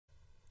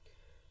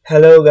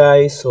Hello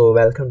guys, so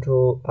welcome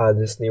to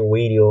this new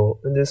video.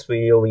 In this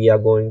video we are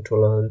going to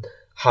learn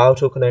how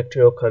to connect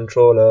your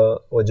controller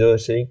or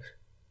joystick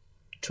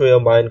to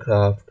your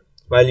Minecraft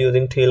while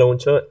using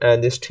T-Launcher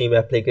and this Steam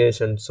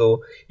application.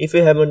 So if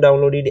you haven't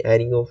downloaded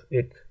any of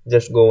it,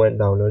 just go and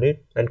download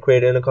it and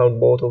create an account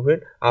both of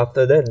it.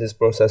 After that this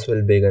process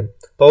will begin.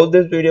 Pause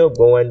this video,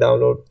 go and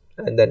download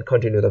and then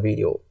continue the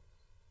video.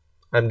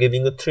 I'm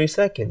giving you 3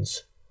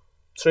 seconds.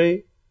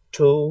 3,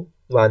 2,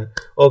 1.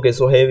 Okay,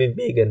 so here we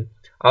begin.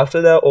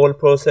 After the whole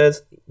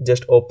process,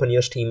 just open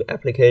your Steam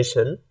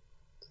application.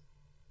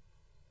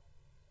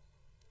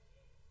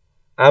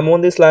 I'm on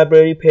this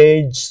library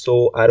page,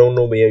 so I don't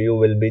know where you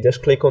will be.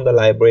 Just click on the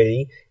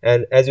library,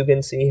 and as you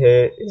can see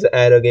here is the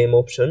add a game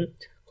option.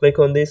 Click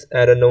on this,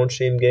 add a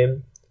non-stream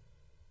game,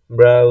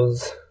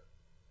 browse,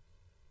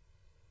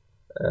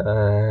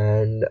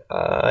 and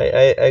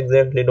I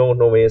exactly don't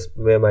know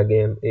where my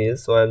game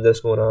is, so I'm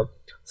just gonna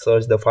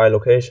search the file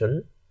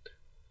location.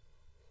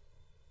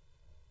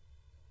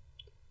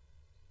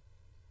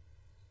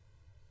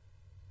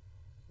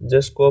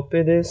 Just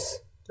copy this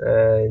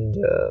and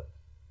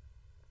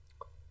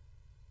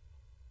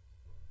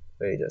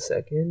wait a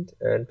second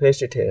and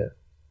paste it here.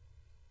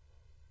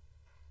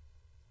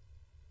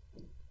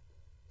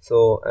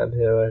 So I'm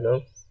here right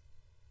now.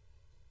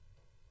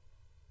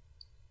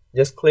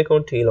 Just click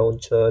on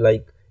T-Launcher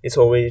like it's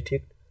already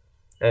ticked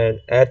and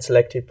add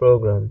selected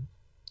program.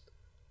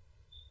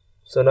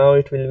 So now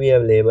it will be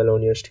available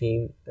on your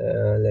Steam.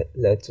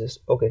 Let's just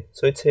okay,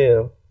 so it's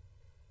here.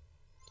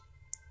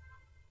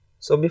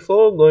 So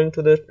before going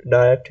to the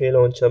direct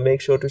T-Launcher, make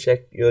sure to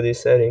check your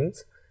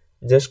settings.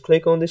 Just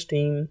click on the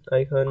Steam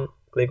icon,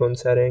 click on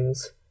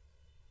settings,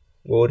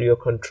 go to your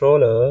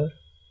controller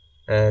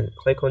and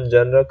click on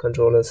general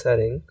controller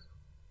setting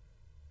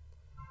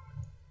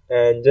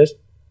and just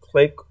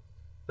click,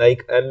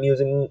 like I'm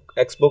using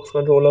Xbox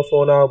controller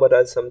for now, but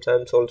I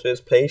sometimes also use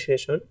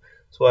PlayStation,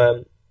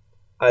 so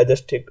I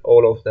just ticked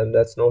all of them.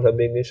 That's not a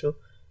big issue.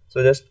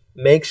 So just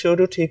make sure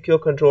to tick your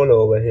controller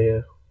over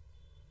here.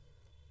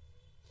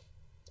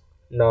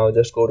 Now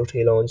just go to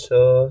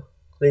T-Launcher,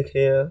 click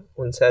here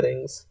on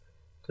settings,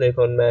 click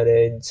on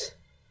manage.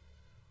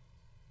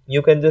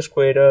 You can just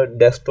create a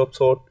desktop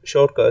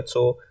shortcut,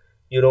 so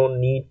you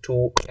don't need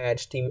to add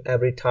Steam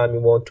every time you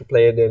want to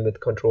play a game with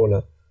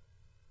controller.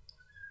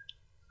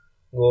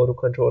 Go to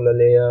controller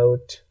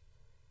layout.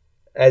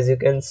 As you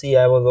can see,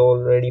 I was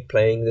already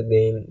playing the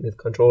game with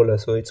controller,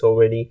 so it's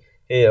already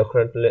here,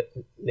 current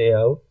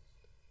layout.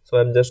 So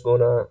I'm just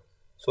gonna,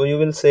 so you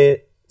will see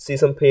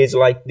some page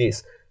like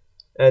this,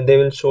 and they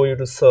will show you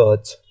to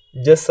search.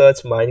 Just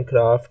search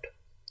Minecraft,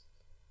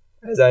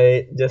 as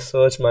I just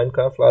searched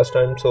Minecraft last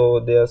time, so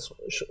they are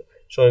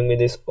showing me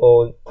this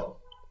all.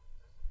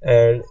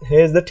 And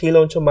here's the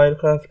T-Launcher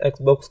Minecraft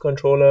Xbox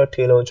controller,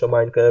 T-Launcher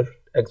Minecraft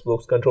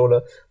Xbox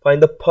controller.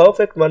 Find the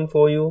perfect one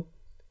for you.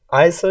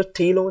 I searched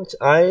T-Launch,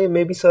 I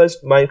maybe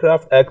searched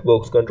Minecraft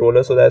Xbox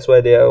controller, so that's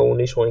why they are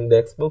only showing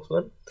the Xbox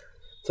one.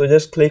 So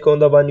just click on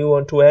the one you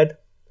want to add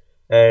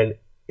and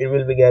it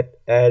will be get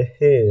add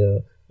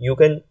here. You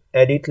can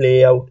edit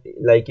layout,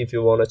 like if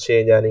you want to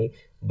change any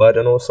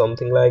button or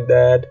something like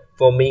that.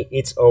 For me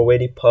it's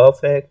already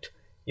perfect.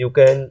 You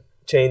can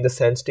change the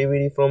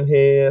sensitivity from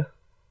here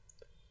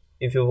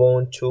if you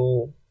want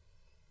to,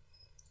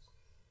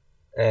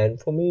 and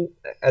for me,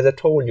 as I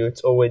told you,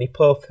 it's already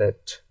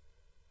perfect.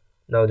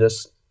 Now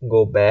just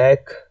go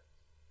back.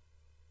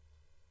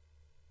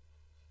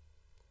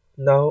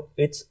 Now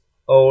it's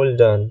all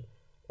done.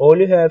 All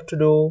you have to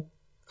do,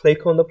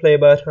 click on the play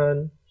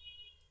button.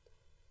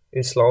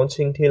 It's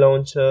launching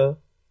T-Launcher.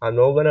 I'm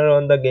not gonna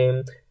run the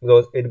game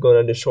because it's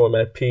gonna destroy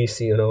my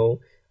PC, you know.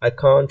 I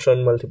can't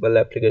run multiple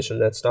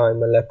applications at time.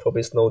 My laptop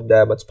is not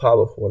that much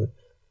powerful.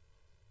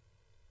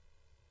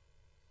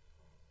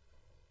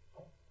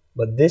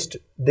 But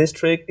this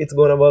trick, it's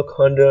gonna work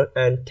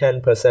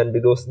 110%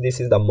 because this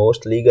is the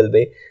most legal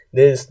way.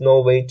 There is no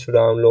way to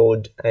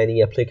download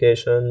any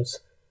applications.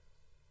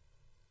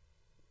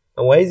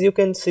 And as you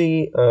can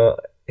see,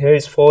 here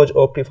is Forge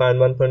Optifine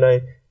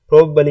 1.9.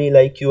 Probably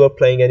like you are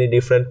playing any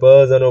different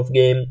version of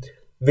game.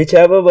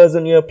 Whichever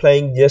version you are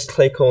playing, just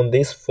click on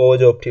this Forge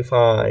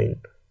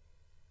Optifine.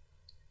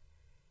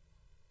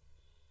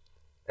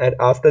 And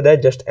after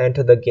that, just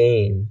enter the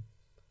game.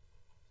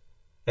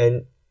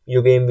 And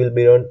your game will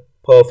be run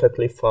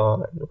perfectly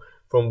fine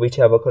from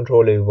whichever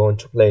controller you want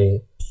to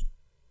play.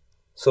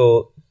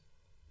 So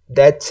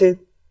that's it.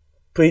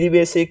 Pretty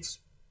basics.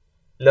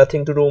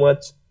 Nothing to do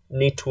much.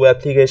 Need 2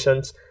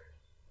 applications,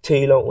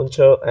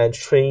 T-Launcher and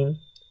Stream.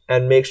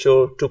 And make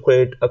sure to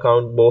create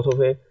account both of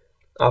it.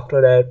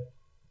 After that,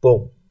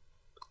 boom.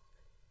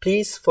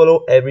 Please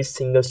follow every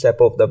single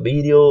step of the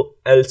video,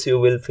 else you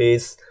will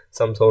face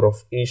some sort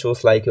of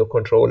issues like your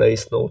controller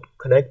is not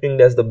connecting.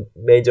 That's the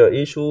major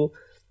issue.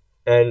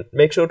 And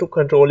make sure to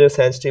control your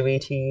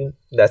sensitivity.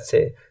 That's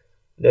it.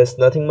 There's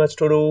nothing much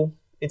to do.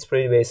 It's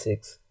pretty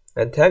basics.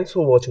 And thanks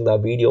for watching the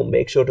video.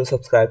 Make sure to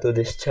subscribe to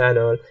this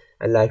channel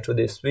and like to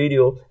this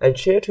video and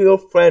share to your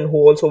friend who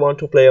also want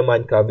to play a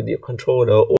Minecraft with your controller.